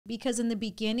Because in the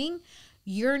beginning,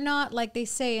 you're not, like they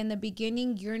say in the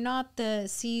beginning, you're not the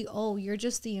CEO, you're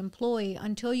just the employee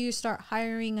until you start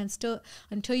hiring and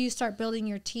until you start building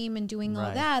your team and doing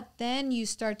all that, then you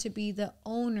start to be the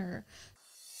owner.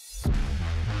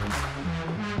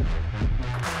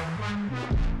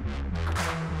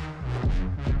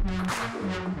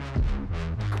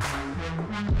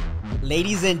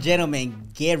 Ladies and gentlemen,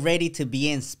 get ready to be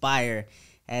inspired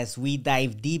as we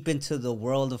dive deep into the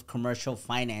world of commercial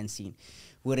financing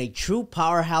with a true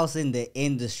powerhouse in the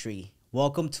industry.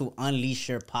 Welcome to Unleash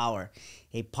Your Power,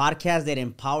 a podcast that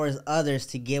empowers others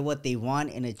to get what they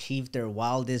want and achieve their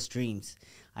wildest dreams.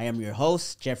 I am your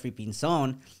host, Jeffrey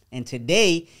Pinzon, and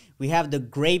today we have the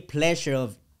great pleasure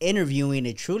of interviewing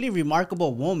a truly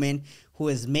remarkable woman who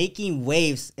is making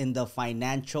waves in the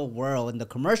financial world, in the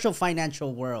commercial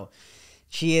financial world.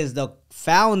 She is the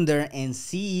founder and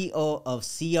CEO of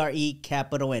CRE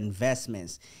Capital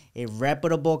Investments, a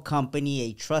reputable company,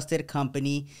 a trusted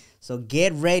company. So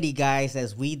get ready, guys,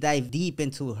 as we dive deep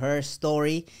into her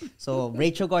story. So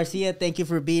Rachel Garcia, thank you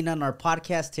for being on our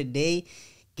podcast today.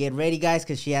 Get ready, guys,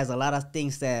 because she has a lot of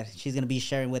things that she's going to be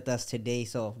sharing with us today.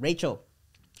 So Rachel,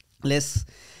 let's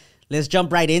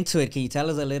jump right into it. Can you tell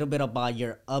us a little bit about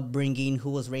your upbringing? Who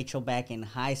was Rachel back in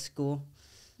high school?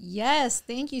 Yes,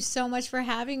 thank you so much for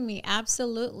having me.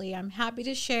 Absolutely. I'm happy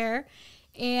to share.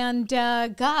 And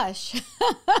gosh,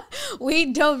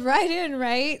 we dove right in,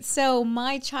 right? So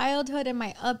my childhood and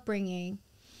my upbringing.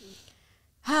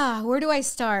 Where do I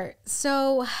start?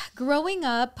 So growing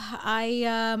up,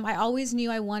 I always knew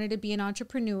I wanted to be an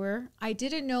entrepreneur. I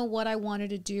didn't know what I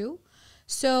wanted to do.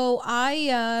 So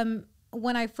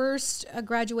when I first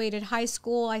graduated high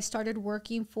school, I started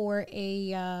working for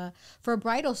a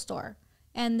bridal store.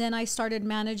 And then I started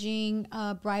managing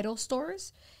bridal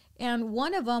stores. And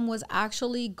one of them was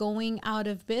actually going out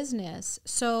of business.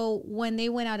 So when they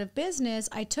went out of business,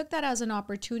 I took that as an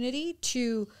opportunity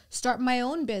to start my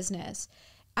own business.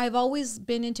 I've always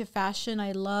been into fashion.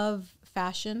 I love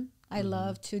fashion. I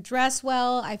love to dress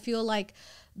well. I feel like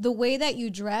the way that you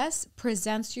dress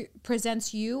presents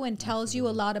you and tells you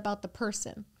a lot about the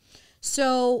person.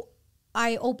 So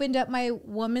I opened up my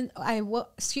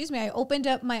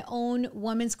own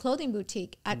women's clothing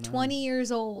boutique at 20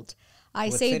 years old. I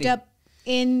saved up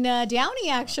in Downey,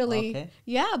 actually. Okay.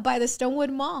 Yeah, by the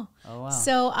Stonewood Mall. Oh, wow.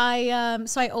 So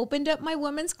I opened up my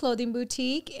women's clothing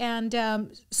boutique, and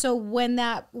so when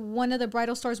one of the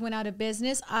bridal stores went out of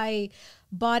business, I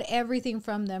bought everything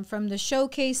from them, from the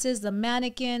showcases, the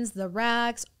mannequins, the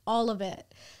racks, all of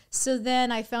it. So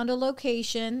then I found a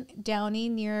location, Downey,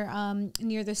 near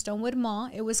the Stonewood Mall.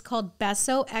 It was called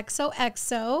Besso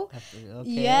XOXO. Okay,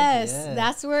 yes, yeah.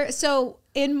 that's where. So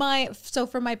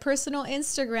for my personal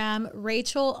Instagram,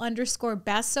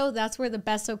 Rachel_Besso. That's where the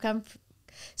Besso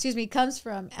comes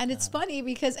from. And it's funny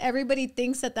because everybody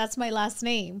thinks that that's my last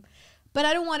name, but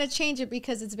I don't want to change it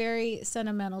because it's very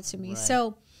sentimental to me. Right.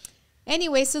 So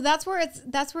anyway, so that's where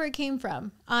it came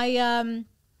from.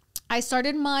 I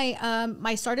started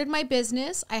my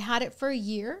business. I had it for a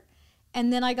year,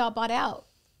 and then I got bought out.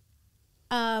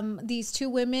 These two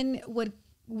women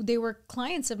they were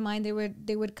clients of mine.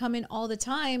 They would come in all the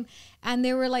time, and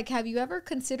they were like, "Have you ever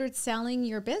considered selling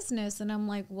your business?" And I'm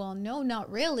like, "Well, no, not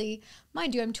really.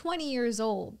 Mind you, I'm 20 years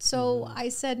old." So I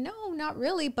said, "No, not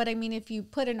really. But I mean, if you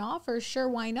put an offer, sure,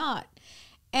 why not?"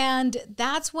 And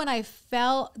that's when I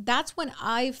felt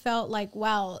like,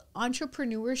 wow,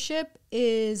 entrepreneurship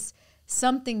is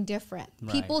something different.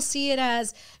 Right. People see it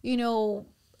as, an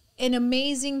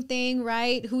amazing thing,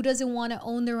 right? Who doesn't want to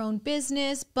own their own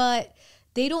business? But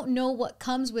they don't know what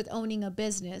comes with owning a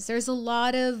business. There's a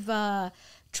lot of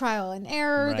trial and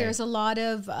error. Right. There's a lot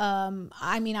of,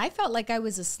 I felt like I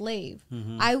was a slave.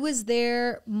 I was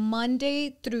there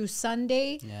Monday through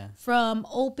Sunday from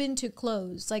open to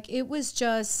close. Like it was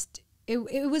just,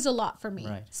 it was a lot for me,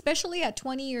 right, especially at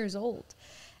 20 years old.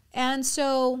 And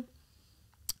so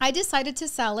I decided to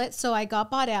sell it. So I got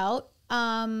bought out.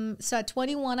 So at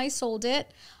 21, I sold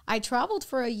it. I traveled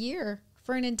for a year.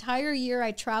 For an entire year,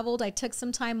 I traveled. I took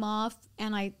some time off,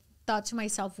 and I thought to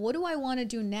myself, what do I want to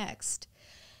do next?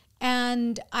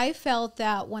 And I felt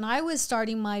that when I was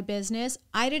starting my business,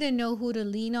 I didn't know who to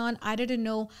lean on. I didn't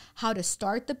know how to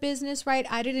start the business right.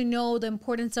 I didn't know the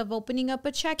importance of opening up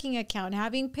a checking account,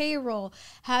 having payroll,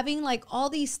 having like all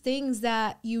these things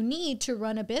that you need to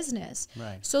run a business.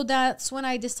 Right. So that's when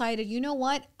I decided, you know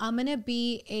what? I'm going to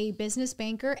be a business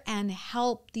banker and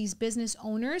help these business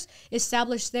owners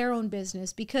establish their own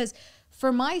business. Because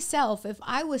for myself, if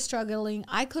I was struggling,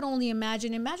 I could only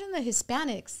imagine the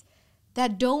Hispanics.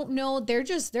 that don't know, they're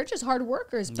just hard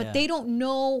workers, but they don't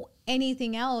know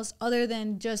anything else other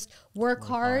than just work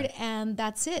hard and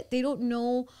that's it. They don't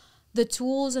know the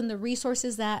tools and the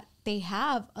resources that they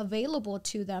have available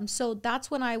to them. So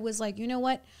that's when I was like, you know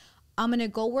what? I'm going to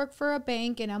go work for a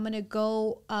bank and I'm going to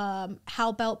go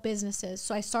help out businesses.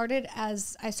 So I started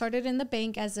in the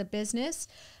bank as a business.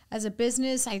 I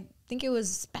think it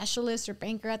was specialist or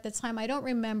banker at the time. I don't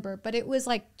remember, but it was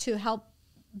like to help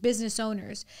business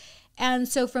owners. And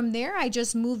so from there, I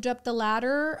just moved up the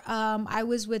ladder. I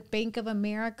was with Bank of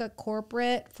America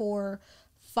corporate for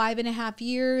 5.5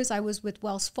 years. I was with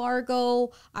Wells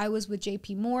Fargo. I was with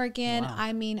JP Morgan. Wow.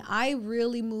 I mean, I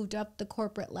really moved up the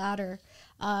corporate ladder.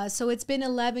 So it's been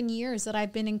 11 years that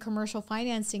I've been in commercial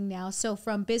financing now. So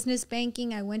from business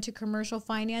banking, I went to commercial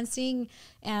financing,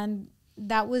 and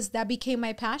that became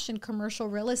my passion, commercial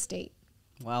real estate.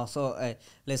 Wow. So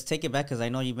let's take it back, because I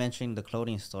know you mentioned the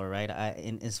clothing store, right?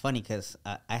 And it's funny because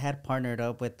I had partnered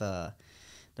up with there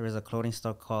was a clothing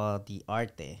store called The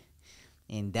Arte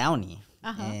in Downey.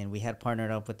 And we had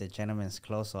partnered up with the Gentleman's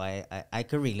Clothes. So I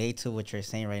could relate to what you're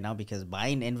saying right now, because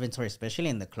buying inventory, especially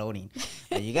in the clothing,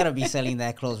 you got to be selling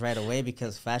that clothes right away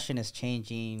because fashion is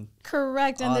changing.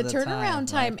 Correct. And the turnaround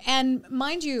time. Right? And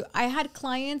mind you, I had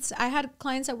clients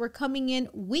that were coming in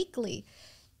weekly.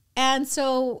 And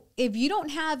so if you don't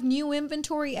have new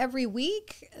inventory every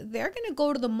week, they're going to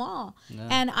go to the mall. Yeah.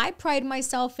 And I pride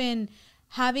myself in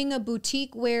having a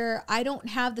boutique where I don't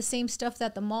have the same stuff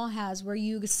that the mall has, where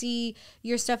you see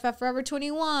your stuff at Forever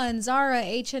 21, Zara,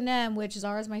 H&M, which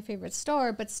Zara is my favorite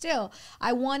store, but still,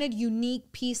 I wanted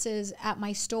unique pieces at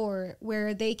my store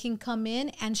where they can come in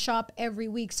and shop every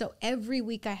week. So every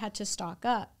week I had to stock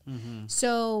up. Mm-hmm.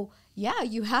 So yeah,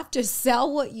 you have to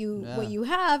sell what you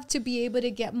have to be able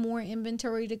to get more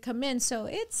inventory to come in. So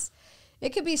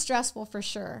it could be stressful for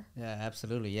sure. Yeah,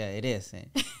 absolutely. Yeah, it is.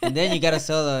 And then you got to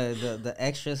sell the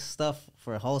extra stuff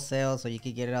for wholesale so you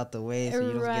can get it out the way so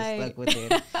you don't get stuck with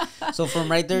it. So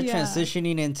from right there,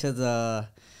 transitioning into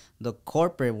the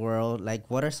corporate world, like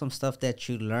what are some stuff that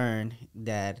you learned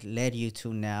that led you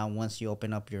to now, once you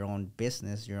open up your own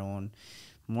business, your own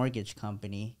mortgage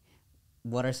company,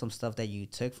 what are some stuff that you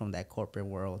took from that corporate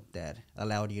world that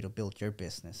allowed you to build your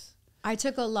business? I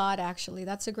took a lot, actually.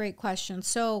 That's a great question.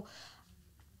 So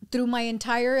through my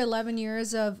entire 11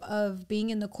 years of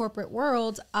being in the corporate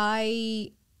world,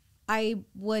 I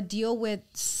would deal with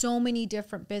so many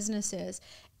different businesses.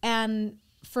 And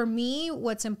for me,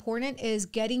 what's important is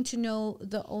getting to know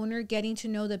the owner, getting to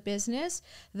know the business.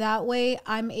 That way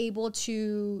I'm able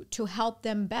to help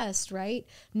them best, right?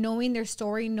 Knowing their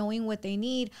story, knowing what they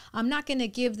need. I'm not going to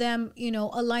give them,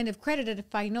 a line of credit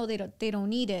if I know they don't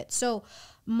need it. So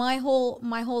my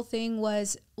whole thing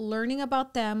was learning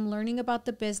about them, learning about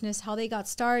the business, how they got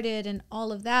started and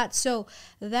all of that. So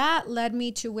that led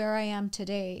me to where I am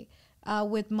today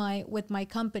with my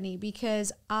company,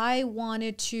 because I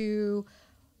wanted to,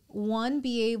 one,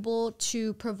 be able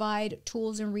to provide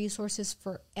tools and resources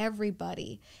for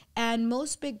everybody. And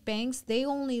most big banks, they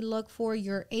only look for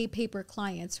your A-paper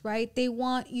clients, right? They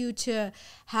want you to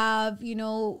have,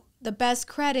 the best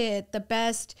credit, the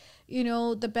best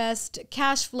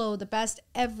cash flow, the best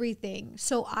everything.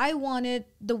 So I wanted,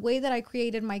 the way that I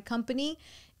created my company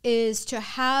is to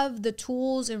have the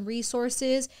tools and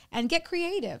resources and get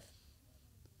creative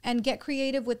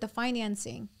with the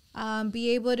financing. Be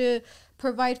able to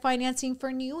provide financing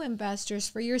for new investors,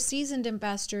 for your seasoned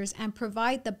investors, and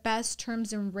provide the best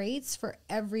terms and rates for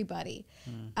everybody,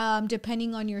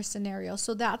 depending on your scenario.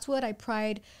 So that's what I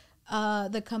pride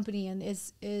the company in,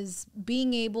 is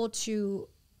being able to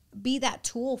be that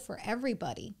tool for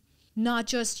everybody, not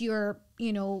just your,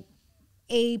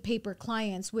 A-paper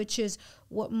clients, which is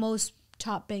what most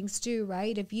top banks do,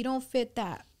 right? If you don't fit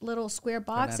that little square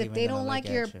box, if they don't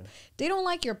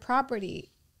like your property,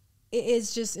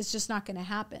 it's just not going to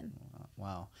happen.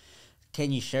 Wow.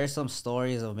 Can you share some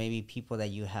stories of maybe people that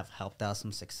you have helped out,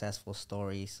 some successful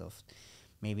stories of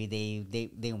maybe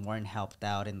they weren't helped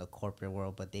out in the corporate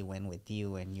world, but they went with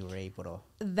you and you were able to?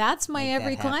 That's my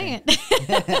every client.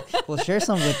 Well, share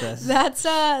some with us.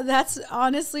 That's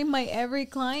honestly my every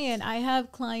client. I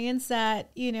have clients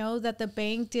that, that the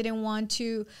bank didn't want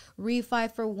to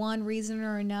refi for one reason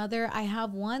or another. I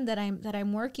have one that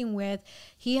I'm working with.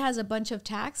 He has a bunch of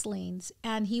tax liens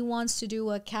and he wants to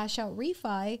do a cash out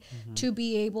refi to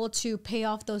be able to pay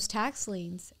off those tax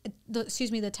liens.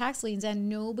 The tax liens, and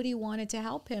nobody wanted to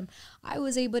help him. I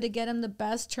was able to get him the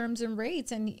best terms and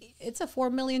rates, and it's a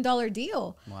 $4 million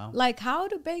deal. Wow. Like, how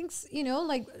do banks,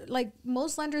 like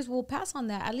most lenders will pass on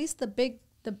that. At least the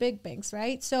the big banks,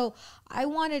 right? So I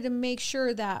wanted to make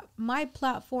sure that my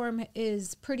platform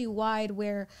is pretty wide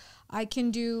where I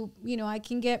can do, I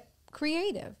can get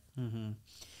creative. Mm-hmm.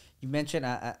 You mentioned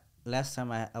last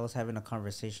time I was having a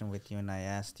conversation with you, and I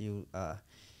asked you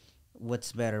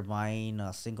what's better, buying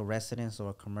a single residence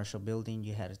or a commercial building.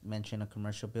 You had mentioned a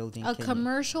commercial building. A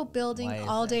commercial building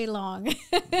all day long.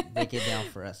 Break it down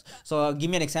for us. So give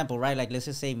me an example, right? Like, let's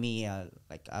just say me,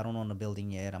 like I don't own a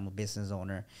building yet. I'm a business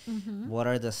owner. Mm-hmm. What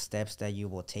are the steps that you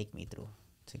will take me through?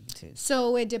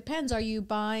 So it depends. Are you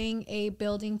buying a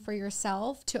building for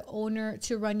yourself to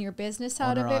run your business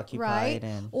out of it, right?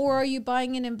 Or are you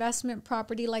buying an investment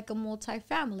property like a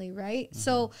multifamily, right? Mm-hmm.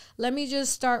 So let me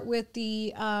just start with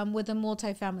the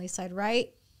multifamily side,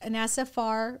 right? An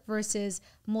SFR versus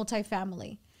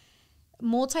multifamily.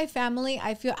 Multifamily,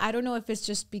 I don't know if it's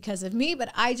just because of me,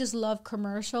 but I just love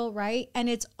commercial, right? And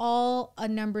it's all a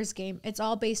numbers game. It's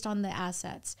all based on the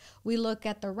assets. We look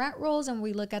at the rent rolls and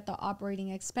we look at the operating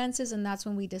expenses, and that's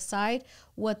when we decide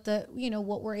what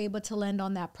we're able to lend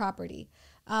on that property.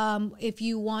 If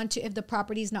the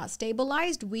property is not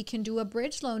stabilized, we can do a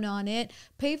bridge loan on it,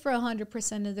 pay for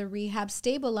 100% of the rehab,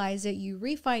 stabilize it, you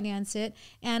refinance it,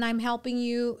 and I'm helping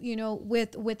you,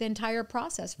 with the entire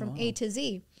process from A to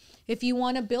Z. If you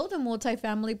want to build a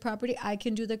multifamily property, I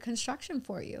can do the construction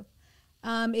for you.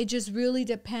 It just really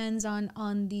depends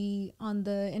on the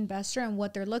investor and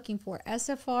what they're looking for.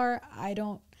 SFR, I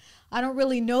don't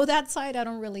really know that side. I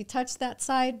don't really touch that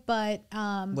side, but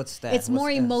it's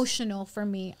more emotional for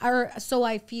me, or so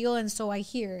I feel and so I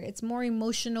hear. It's more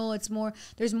emotional.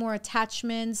 There's more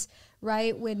attachments,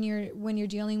 right? When you're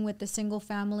dealing with the single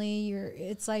family,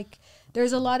 it's like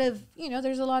there's a lot of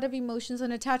emotions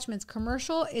and attachments.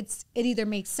 Commercial, it either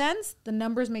makes sense, the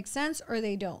numbers make sense, or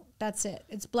they don't. That's it.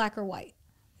 It's black or white.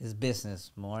 It's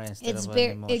business more instead of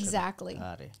emotion. Exactly.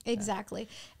 Exactly.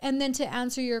 And then to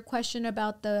answer your question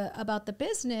about the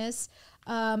business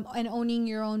and owning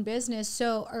your own business,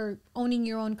 or owning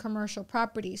your own commercial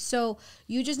property. So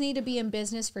you just need to be in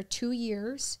business for 2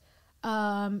 years,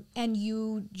 and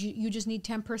you just need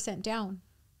 10% down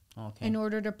in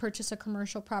order to purchase a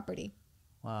commercial property.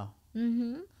 Wow.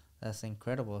 Mm-hmm. That's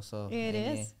incredible. So it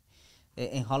is.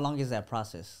 And how long is that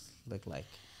process look like?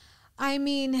 I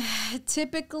mean,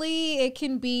 typically it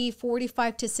can be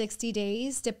 45 to 60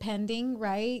 days, depending,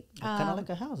 right? Kind of like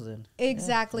a house then.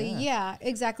 Exactly. Yeah,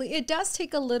 exactly. It does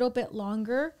take a little bit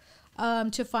longer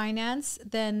to finance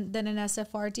than an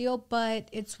SFR deal, but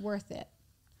it's worth it.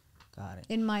 Got it.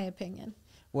 In my opinion.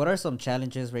 What are some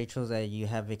challenges, Rachel, that you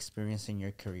have experienced in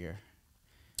your career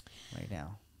right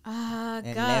now?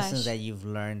 And lessons that you've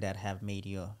learned that have made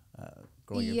you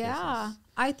grow your business?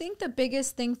 I think the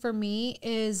biggest thing for me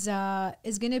is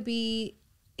going to be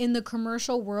in the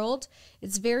commercial world.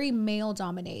 It's very male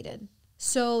dominated.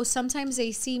 So sometimes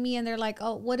they see me and they're like,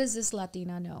 "Oh, what does this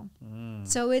Latina know?"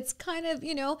 So it's kind of,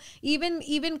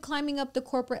 even climbing up the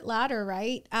corporate ladder,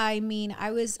 right? I mean, I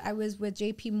was with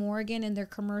JP Morgan in their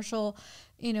commercial,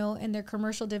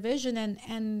 division,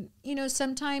 and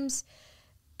sometimes.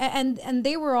 And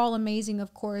they were all amazing,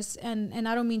 of course, and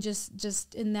I don't mean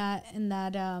just in that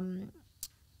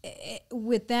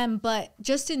with them, but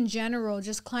just in general,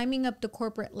 just climbing up the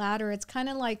corporate ladder. It's kind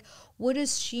of like, what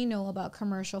does she know about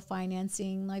commercial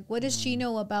financing? Like, what does she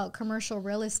know about commercial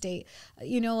real estate? A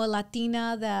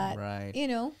Latina that,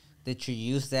 right. Did you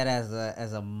use that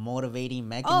as a motivating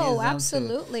mechanism? Oh,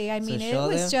 absolutely. I mean, it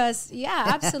was just,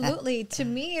 absolutely. To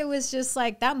me, it was just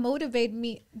like that motivated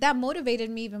me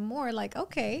even more. Like,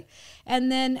 okay.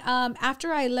 And then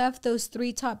after I left those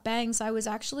 3 top banks, I was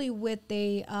actually with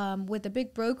a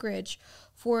big brokerage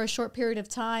for a short period of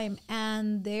time,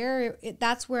 and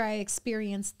that's where I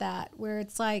experienced that, where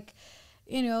it's like,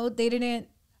 I didn't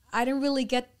really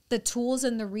get the tools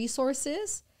and the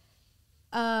resources.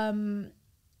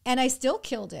 And I still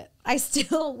killed it.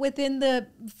 Within the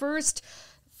first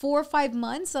 4 or 5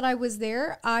 months that I was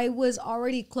there, I was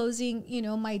already closing,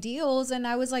 my deals. And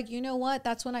I was like, you know what?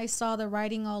 That's when I saw the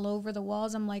writing all over the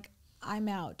walls. I'm like, I'm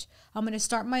out. I'm going to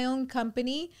start my own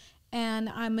company, and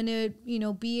I'm going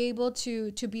to, be able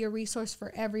to be a resource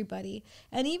for everybody.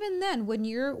 And even then, when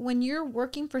you're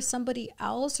working for somebody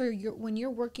else, or when you're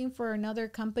working for another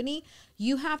company,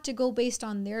 you have to go based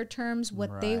on their terms,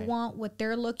 what they want, what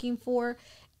they're looking for.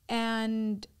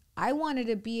 And I wanted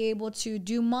to be able to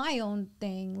do my own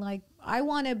thing. Like, I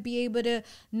want to be able to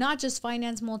not just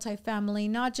finance multifamily,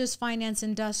 not just finance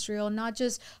industrial, not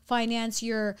just finance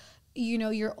your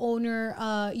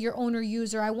owner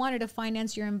user. I wanted to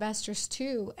finance your investors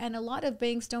too. And a lot of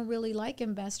banks don't really like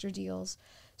investor deals.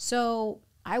 So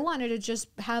I wanted to just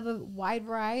have a wide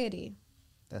variety.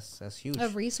 That's huge.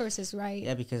 Of resources, right?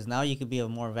 Yeah, because now you could be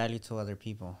of more value to other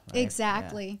people. Right?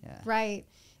 Exactly. Right.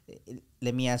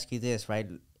 Let me ask you this, right?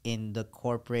 In the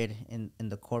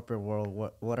corporate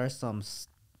world, what are some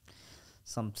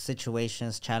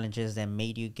situations, challenges that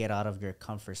made you get out of your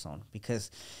comfort zone?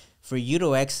 Because for you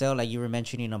to excel, like you were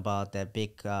mentioning about that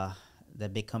big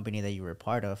company that you were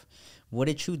part of, what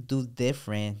did you do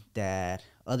different that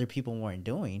other people weren't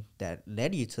doing that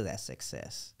led you to that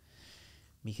success?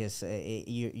 Because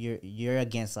you're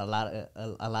against a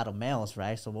lot of males,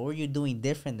 right? So what were you doing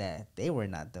different that they were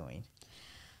not doing?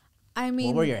 I mean,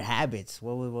 what were your habits?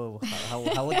 How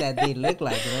would that day look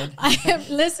like, man?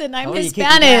 I'm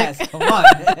Hispanic. Come on.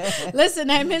 Listen,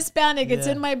 I'm Hispanic. It's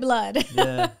in my blood.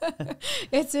 Yeah.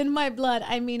 It's in my blood.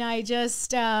 I mean, I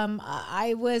just,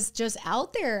 I was just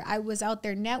out there. I was out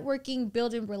there networking,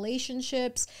 building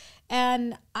relationships.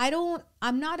 And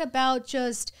I'm not about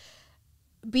just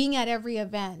being at every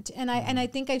event. And I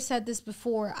think I've said this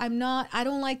before. I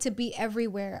don't like to be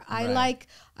everywhere. Right.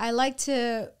 I like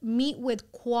to meet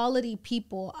with quality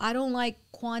people. I don't like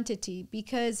quantity,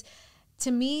 because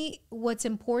to me, what's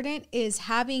important is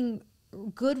having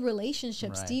good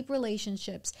relationships, Right. deep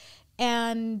relationships.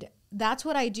 And that's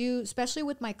what I do, especially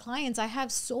with my clients. I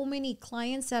have so many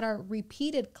clients that are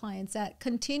repeated clients that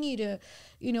continue to,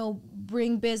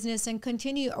 bring business and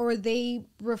continue, or they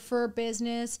refer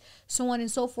business, so on and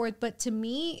so forth. But to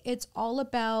me, it's all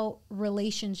about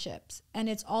relationships, and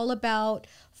it's all about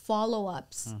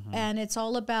follow-ups, and it's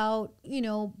all about,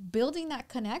 building that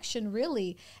connection,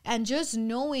 really. And just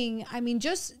knowing, I mean,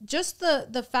 just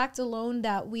the fact alone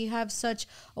that we have such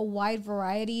a wide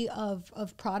variety of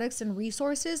products and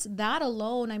resources, that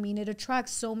alone, I mean, it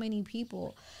attracts so many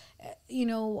people.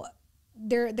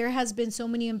 There has been so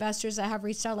many investors that have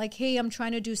reached out like, hey, I'm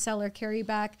trying to do seller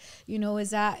carryback.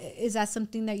 Is that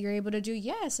something that you're able to do?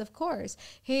 Yes, of course.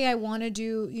 Hey, I want to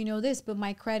do, this, but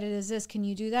my credit is this. Can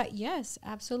you do that? Yes,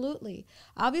 absolutely.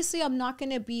 Obviously, I'm not going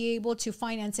to be able to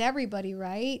finance everybody,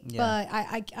 right? Yeah.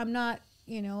 But I'm not,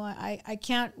 I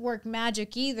can't work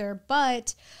magic either,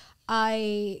 but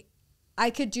I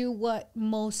could do what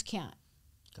most can't.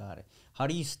 Got it. How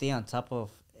do you stay on top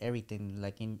of everything?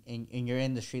 Like in your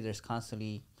industry, there's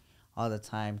constantly all the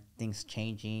time things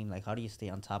changing. Like, how do you stay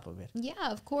on top of it?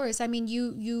 Yeah, of course. I mean,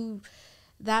 you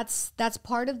that's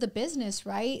part of the business,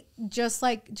 right? Just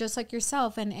like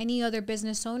yourself and any other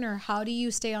business owner. How do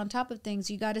you stay on top of things?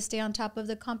 You got to stay on top of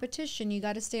the competition. You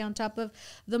got to stay on top of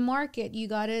the market. You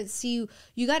got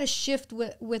to shift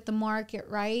with the market,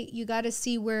 right? You got to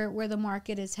see where the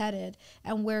market is headed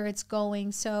and where it's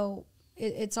going. So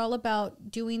it's all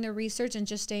about doing the research and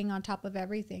just staying on top of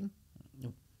everything.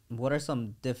 What are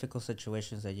some difficult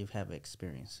situations that you've have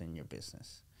experienced in your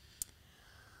business?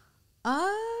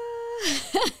 I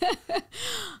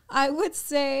would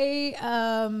say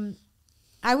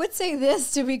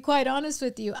this, to be quite honest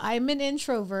with you. I'm an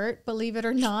introvert, believe it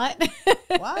or not.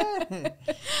 What?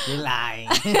 You're lying.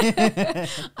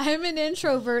 I'm an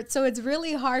introvert, so it's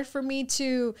really hard for me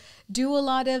to do a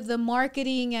lot of the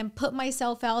marketing and put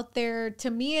myself out there.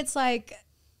 To me, it's like,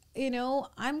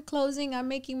 I'm closing, I'm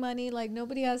making money. Like,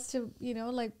 nobody has to,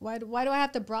 like, why do I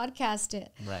have to broadcast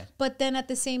it? Right. But then at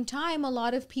the same time, a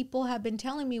lot of people have been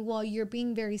telling me, well, you're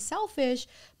being very selfish,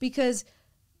 because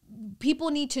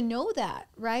people need to know that,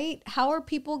 right? How are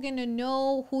people going to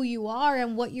know who you are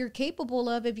and what you're capable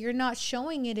of if you're not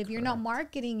showing it, if you're not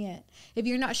marketing it, if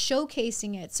you're not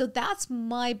showcasing it? So that's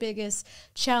my biggest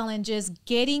challenge, is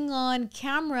getting on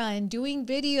camera and doing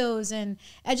videos and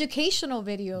educational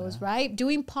videos, right?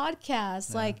 Doing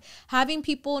podcasts, like having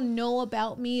people know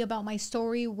about me, about my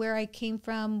story, where I came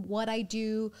from, what I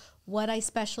do, what I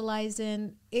specialize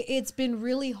in. It's been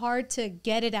really hard to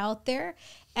get it out there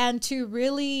and to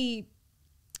really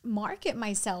market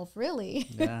myself, really.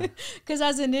 Yeah. Because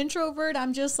as an introvert,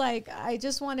 I'm just like, I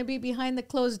just want to be behind the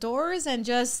closed doors and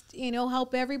just,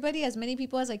 help everybody, as many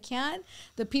people as I can.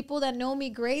 The people that know me,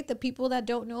 great. The people that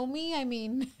don't know me, I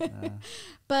mean,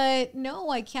 but no,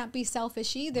 I can't be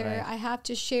selfish either. Right. I have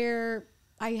to share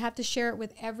it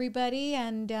with everybody,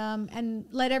 and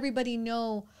let everybody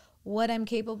know what I'm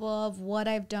capable of, what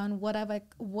I've done, what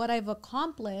I've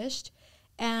accomplished,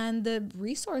 and the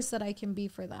resource that I can be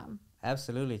for them.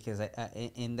 Absolutely, because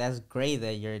and that's great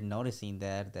that you're noticing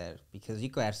that because you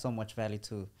could add so much value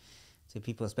to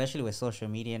people, especially with social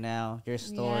media now. Your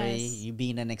story, you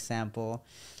being an example.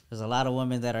 There's a lot of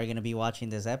women that are going to be watching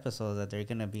this episode that they're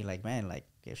going to be like, man, like,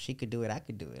 if she could do it, I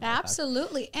could do it.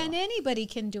 Absolutely. And anybody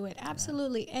can do it.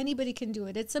 Absolutely. Yeah. Anybody can do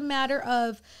it. It's a matter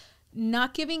of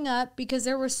not giving up, because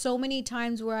there were so many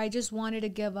times where I just wanted to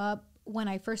give up when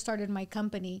I first started my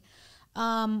company.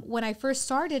 When I first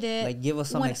started it, Like, give us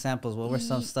some examples. What were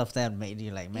some stuff that made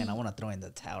you like, man, I want to throw in the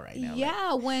towel right now?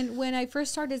 Yeah, when I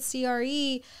first started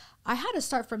CRE, I had to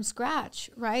start from scratch,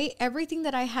 right? Everything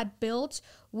that I had built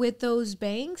with those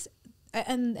banks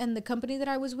and the company that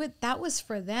I was with, that was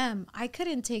for them. I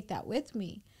couldn't take that with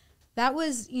me. That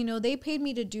was, they paid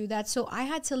me to do that. So I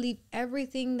had to leave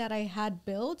everything that I had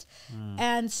built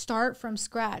and start from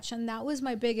scratch. And that was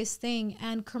my biggest thing.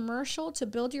 And to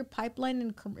build your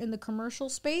pipeline in the commercial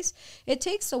space, it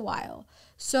takes a while.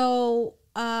 So,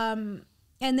 and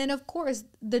then of course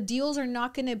the deals are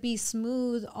not going to be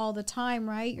smooth all the time,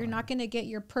 right? You're not going to get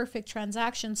your perfect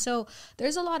transaction. So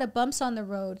there's a lot of bumps on the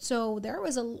road. So there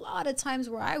was a lot of times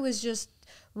where I was just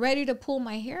ready to pull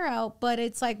my hair out, but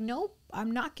it's like, nope,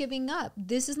 I'm not giving up.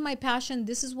 This is my passion.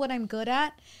 This is what I'm good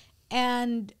at.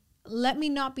 And let me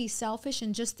not be selfish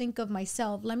and just think of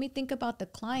myself. Let me think about the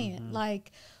client.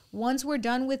 Like, once we're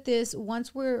done with this,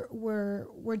 once we're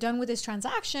done with this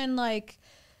transaction, like,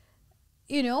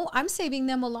 I'm saving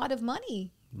them a lot of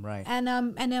money. Right. And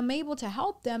I'm able to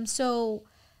help them. So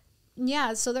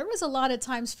yeah, so there was a lot of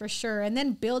times for sure. And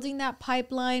then building that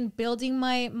pipeline, building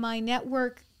my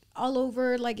network all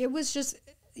over, like, it was just,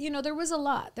 there was a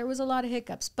lot of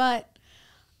hiccups, but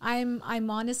I'm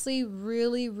honestly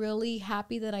really, really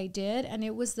happy that I did. And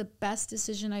it was the best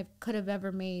decision I could have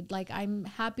ever made. Like, I'm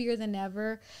happier than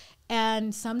ever.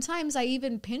 And sometimes I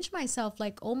even pinch myself,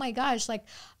 like, oh my gosh, like,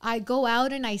 I go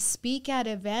out and I speak at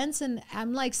events and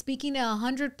I'm like speaking to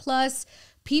 100+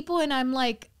 people. And I'm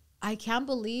like, I can't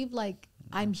believe, like,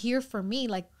 I'm here for me,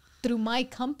 like, through my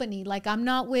company. Like, I'm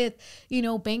not with,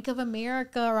 Bank of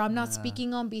America, or I'm not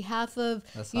speaking on behalf of,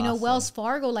 awesome. Wells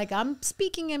Fargo. Like, I'm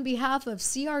speaking in behalf of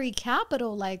CRE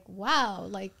Capital. Like, wow,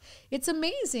 like, it's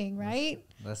amazing, right?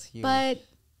 That's huge. But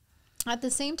at the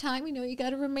same time, you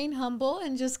got to remain humble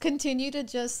and just continue to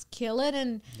just kill it,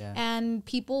 and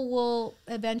people will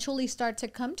eventually start to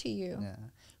come to you. Yeah.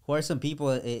 Who are some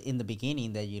people in the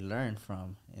beginning that you learned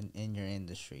from in your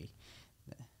industry?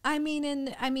 I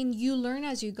mean, you learn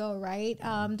as you go, right?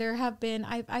 There have been,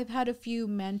 I've had a few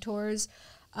mentors,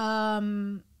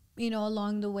 along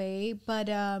the way, but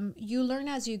you learn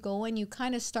as you go, and you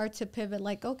kind of start to pivot.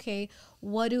 Like, okay,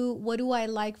 what do I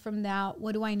like from that?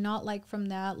 What do I not like from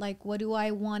that? Like, what do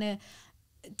I want to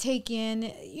take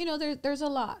in? There's a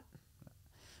lot.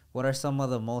 What are some of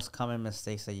the most common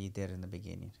mistakes that you did in the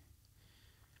beginning?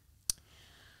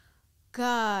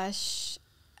 Gosh.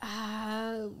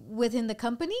 Within the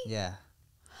company? Yeah.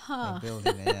 Huh. Like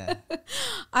building it, yeah.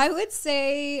 I would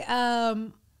say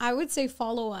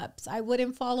follow-ups. I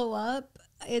wouldn't follow up.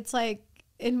 It's like,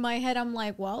 in my head, I'm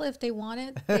like, well, if they want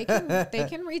it, they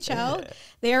can reach out.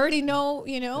 They already know,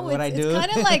 what I do. It's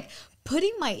kind of like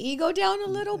putting my ego down a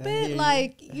little bit.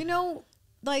 Like,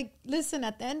 like, listen,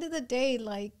 at the end of the day,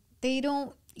 like,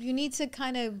 you need to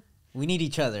kind of, we need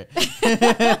each other.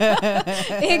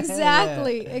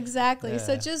 Exactly. Yeah.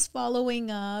 So just following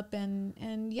up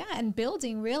and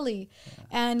building, really,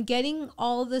 and getting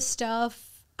all the stuff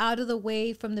out of the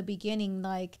way from the beginning,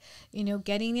 like,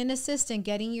 getting an assistant,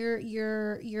 getting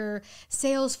your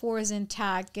sales force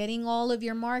intact, getting all of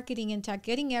your marketing intact,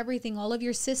 getting everything, all of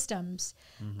your systems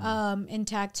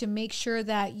intact, to make sure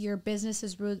that your business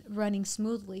is running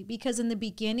smoothly. Because in the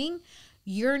beginning,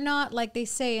 you're not, like they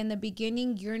say, in the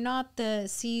beginning, you're not the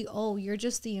CEO, you're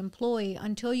just the employee.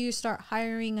 Until you start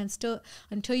hiring until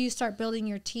you start building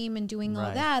your team and doing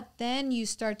all that, then you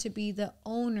start to be the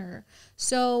owner.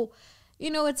 So,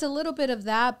 it's a little bit of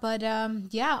that, but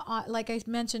like I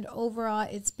mentioned, overall,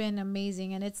 it's been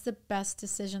amazing, and it's the best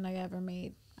decision I ever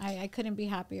made. I couldn't be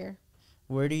happier.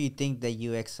 Where do you think that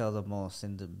you excel the most?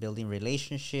 In the building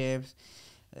relationships,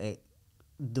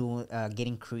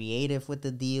 getting creative with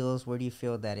the deals? Where do you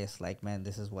feel that it's like, man,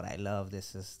 this is what I love,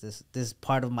 this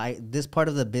part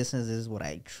of the business is what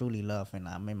I truly love, and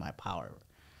I'm in my power?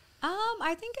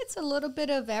 I think it's a little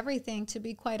bit of everything, to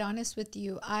be quite honest with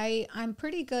you. I'm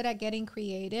pretty good at getting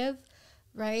creative,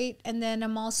 right? And then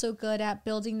I'm also good at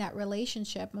building that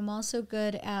relationship. I'm also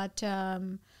good at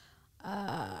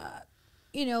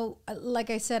like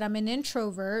I said, I'm an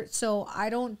introvert, so I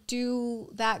don't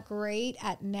do that great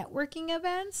at networking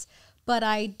events, but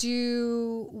I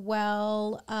do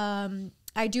well.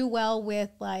 I do well with,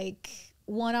 like,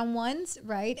 one-on-ones,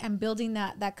 right? And building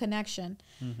that connection.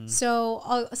 So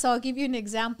I'll give you an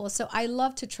example. So I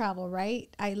love to travel, right?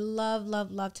 I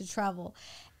love to travel.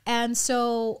 And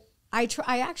so I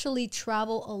actually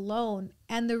travel alone.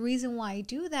 And the reason why I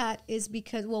do that is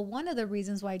because, well, one of the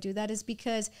reasons why I do that is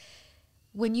because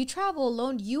when you travel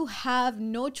alone, you have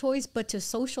no choice but to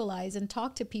socialize and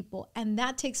talk to people. And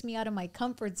that takes me out of my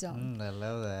comfort zone. I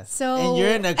love that. So, and you're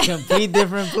in a complete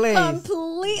different place.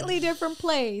 Completely different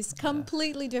place.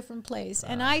 Completely different place.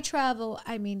 And I travel,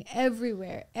 I mean,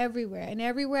 everywhere. And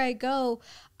everywhere I go,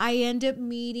 I end up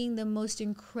meeting the most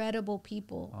incredible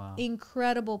people. Wow.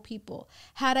 Incredible people.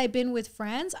 Had I been with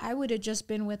friends, I would have just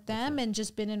been with them and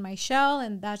just been in my shell,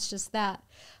 and that's just that.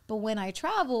 But when I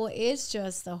travel, it's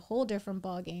just a whole different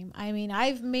ballgame. I mean,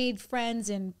 I've made friends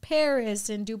in Paris,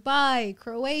 in Dubai,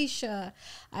 Croatia,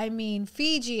 I mean,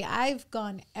 Fiji. I've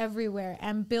gone everywhere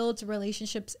and built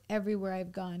relationships everywhere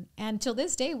I've gone. And till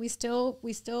this day, we still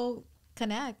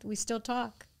connect. We still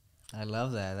talk. I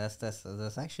love that.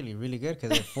 That's actually really good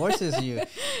because it forces you.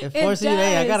 It forces you.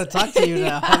 Hey, I gotta talk to you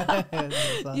now.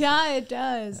 Awesome. Yeah, it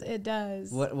does. It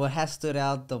does. What has stood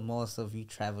out the most of you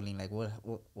traveling? Like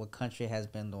what country has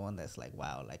been the one that's like,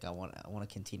 wow, like I want to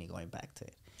continue going back to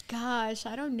it? Gosh,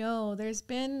 I don't know. There's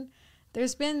been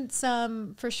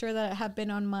some for sure that have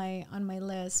been on my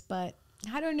list, but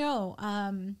I don't know.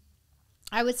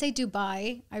 I would say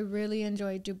Dubai. I really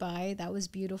enjoyed Dubai. That was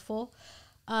beautiful.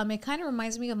 It kind of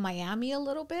reminds me of Miami a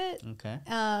little bit. Okay.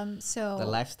 So the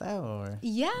lifestyle, or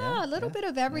a little bit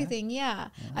of everything. Yeah.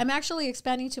 I'm actually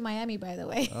expanding to Miami, by the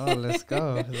way. Oh, let's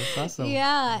go! That's awesome.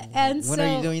 Yeah, and when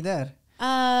are you doing that?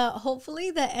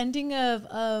 Hopefully the ending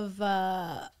of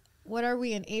what are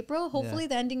we in April? Hopefully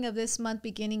the ending of this month,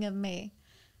 beginning of May.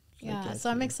 Yeah, so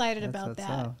I'm excited about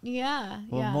that. Yeah.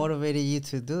 What motivated you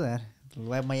to do that?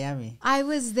 Why Miami? I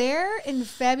was there in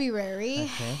February,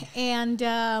 okay. And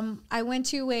I went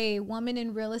to a woman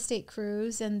in real estate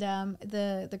cruise, and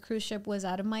the cruise ship was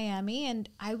out of Miami, and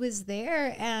I was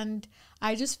there, and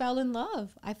I just fell in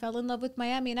love. I fell in love with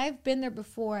Miami, and I've been there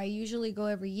before. I usually go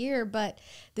every year, but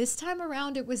this time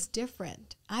around it was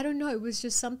different. I don't know. It was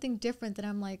just something different that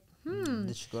I'm like, Did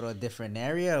you go to a different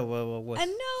area? What?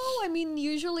 No, I mean,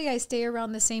 usually I stay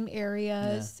around the same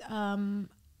areas. Yeah.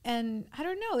 And I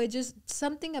don't know, it just,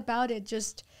 something about it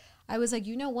just, I was like,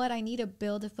 you know what, I need to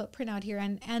build a footprint out here.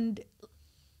 And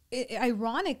it,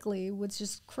 ironically, what's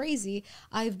just crazy,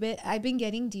 I've been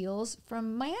getting deals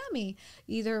from Miami,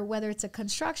 either whether it's a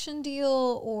construction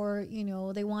deal or, you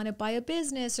know, they want to buy a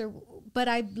business, but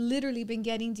I've literally been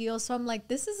getting deals. So I'm like,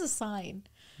 this is a sign.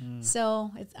 So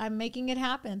I'm making it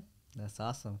happen. That's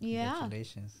awesome. Yeah.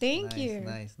 Congratulations. Thank you.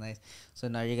 Nice. So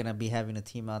now you're gonna be having a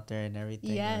team out there and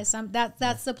everything. Yes,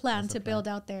 that's the plan to build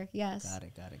out there. Yes. Got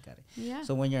it. Yeah.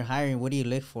 So when you're hiring, what do you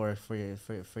look for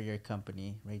your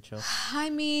company, Rachel? I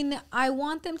mean, I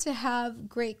want them to have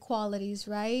great qualities,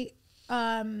 right?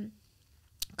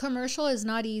 Commercial is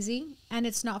not easy, and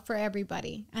it's not for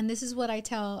everybody. And this is what I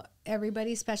tell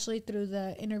everybody, especially through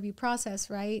the interview process,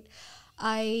 right?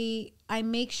 I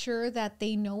make sure that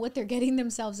they know what they're getting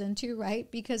themselves into, right?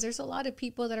 Because there's a lot of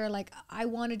people that are like, I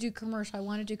want to do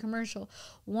commercial.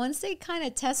 Once they kind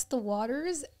of test the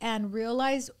waters and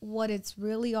realize what it's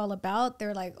really all about,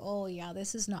 they're like, oh yeah,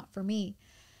 this is not for me.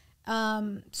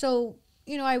 So,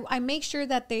 you know, I make sure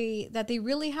that they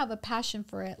really have a passion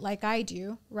for it, like I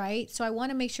do, right? So I want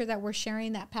to make sure that we're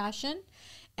sharing that passion,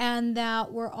 and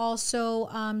that we're also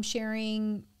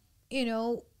sharing, you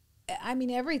know, I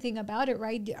mean, everything about it,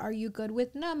 right? Are you good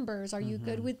with numbers? Are you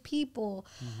good with people?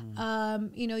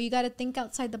 You know, you got to think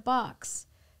outside the box.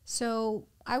 So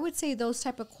I would say those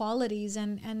type of qualities,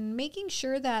 and making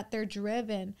sure that they're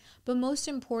driven. But most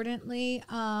importantly,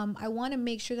 I want to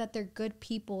make sure that they're good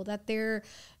people, that they're,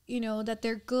 you know, that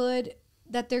they're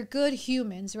good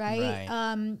humans,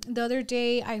 right? The other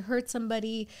day I heard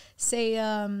somebody say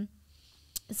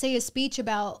a speech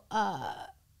about,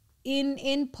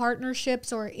 in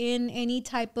partnerships or in any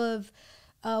type of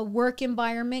work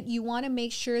environment, you want to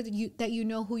make sure that you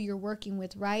know who you're working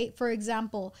with, right? For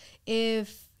example,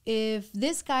 if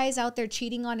this guy's out there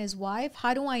cheating on his wife,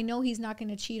 how do I know he's not going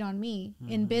to cheat on me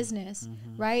in business,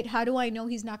 right? How do I know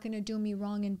he's not going to do me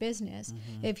wrong in business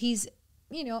if he's,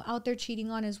 you know, out there cheating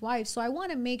on his wife? So I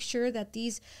want to make sure that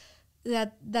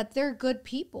that they're good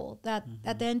people, that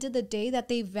at the end of the day, that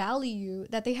they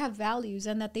have values,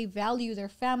 and that they value their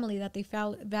family, that they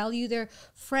value their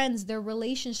friends, their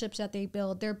relationships that they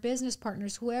build, their business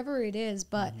partners, whoever it is.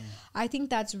 But I think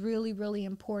that's really, really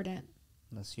important.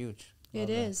 That's huge.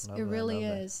 It is. It really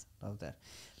is. Love that.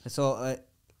 So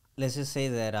let's just say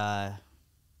that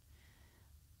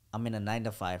I'm in a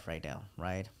 9-to-5 right now,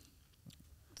 right?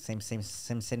 Same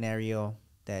scenario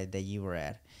that you were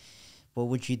at. What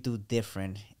would you do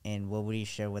different, and what would you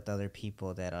share with other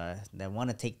people that want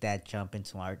to take that jump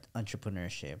into our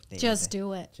entrepreneurship? Just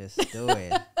do it. Just do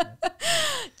it.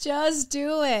 Just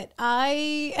do it.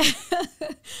 I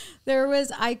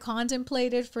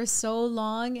contemplated for so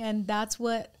long, and that's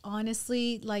what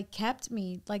honestly like kept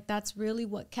me. Like that's really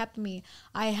what kept me.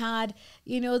 I had,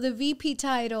 the VP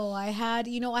title. I had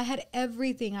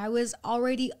everything. I was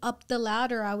already up the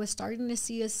ladder. I was starting to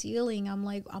see a ceiling. I'm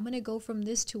like, I'm going to go from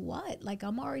this to what? Like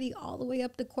I'm already all the way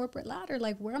up the corporate ladder.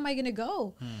 Like where am I going to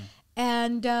go?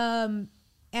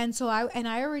 And so I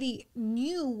already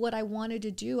knew what I wanted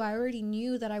to do. I already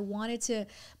knew that I wanted to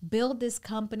build this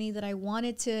company, that I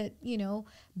wanted to,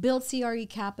 build CRE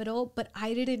Capital, but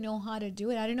I didn't know how to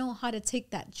do it. I didn't know how to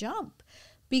take that jump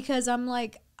because I'm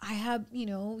like, I have,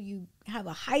 you have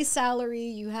a high salary,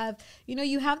 you have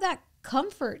that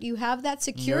comfort, you have that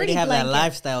security. You already have blanket. that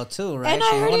lifestyle too, right? And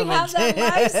I already have that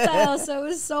lifestyle. So it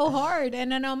was so hard.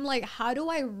 And then I'm like, how do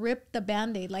I rip the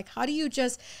Band-Aid? Like, how do you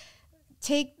just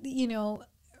take,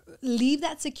 leave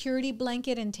that security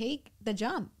blanket and take the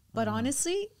jump? But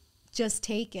honestly, just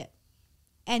take it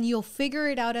and you'll figure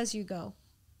it out as you go.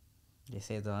 They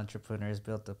say the entrepreneurs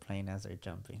built the plane as they're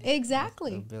jumping.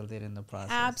 Exactly. They'll build it in the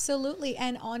process. Absolutely.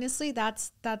 And honestly,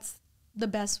 that's the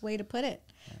best way to put it.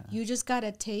 Yeah. You just got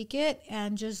to take it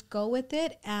and just go with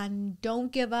it and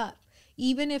don't give up.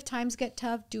 Even if times get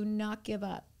tough, do not give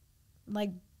up.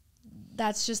 Like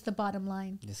that's just the bottom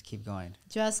line. Just keep going.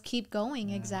 Just keep going.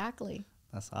 Yeah. Exactly.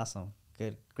 That's awesome.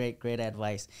 Good. Great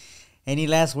advice. Any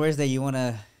last words that you want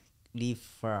to leave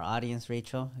for our audience,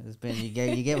 Rachel? It's been you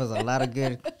gave us a lot of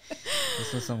good.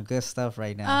 This was some good stuff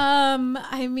right now.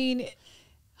 I mean,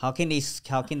 how can they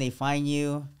find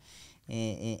you?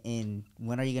 And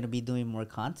when are you gonna be doing more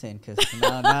content? Because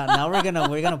now we're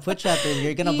gonna put you out there.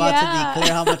 You're gonna about to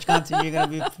declare how much content you're gonna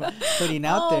be putting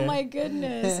out there. Oh my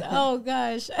goodness! Oh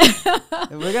gosh!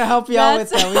 We're gonna help you out with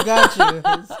that. We got you.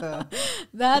 So.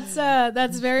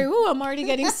 That's very. Ooh, I'm already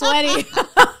getting sweaty.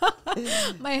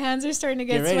 My hands are starting to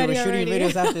get ready. Sweaty We're shooting already.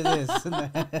 videos after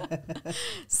this.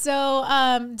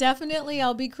 So definitely,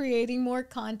 I'll be creating more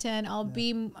content.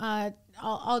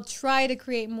 I'll try to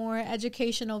create more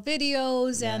educational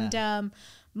videos and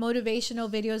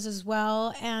motivational videos as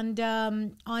well. And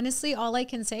honestly, all I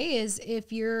can say is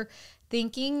if you're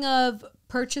thinking of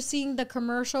purchasing the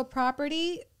commercial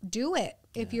property, do it.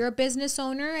 If you're a business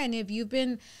owner and if you've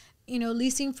been,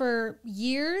 leasing for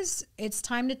years, it's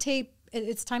time to take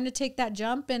that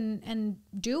jump and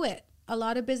do it. A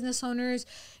lot of business owners,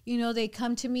 they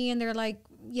come to me and they're like,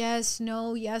 yes,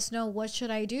 no, what should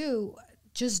I do?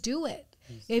 Just do it.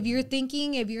 If you're in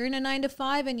a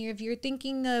 9-to-5 and if you're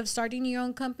thinking of starting your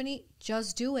own company,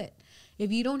 just do it.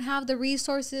 If you don't have the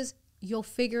resources, you'll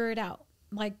figure it out.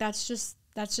 Like that's just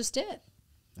it.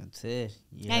 That's it.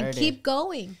 And keep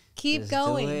going. Keep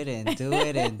going. Do it and do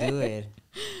it and do it.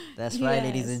 That's right,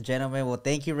 ladies and gentlemen. Well,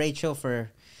 thank you, Rachel, for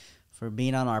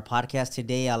being on our podcast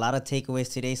today. A lot of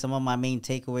takeaways today. Some of my main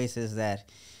takeaways is that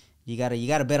you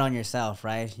gotta bet on yourself,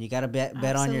 right? You gotta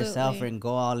bet on yourself and go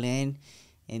all in.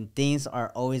 And things are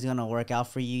always going to work out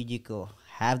for you. You could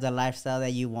have the lifestyle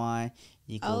that you want.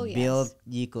 You could build.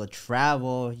 You could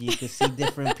travel. You could see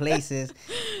different places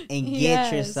and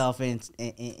get yourself in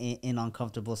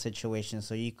uncomfortable situations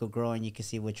so you could grow and you can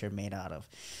see what you're made out of.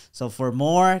 So for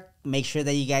more, make sure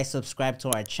that you guys subscribe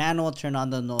to our channel. Turn on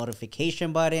the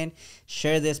notification button.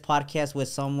 Share this podcast with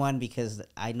someone because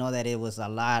I know that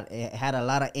it had a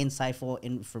lot of insightful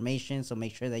information. So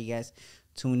make sure that you guys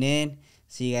tune in.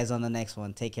 See you guys on the next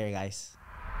one. Take care, guys.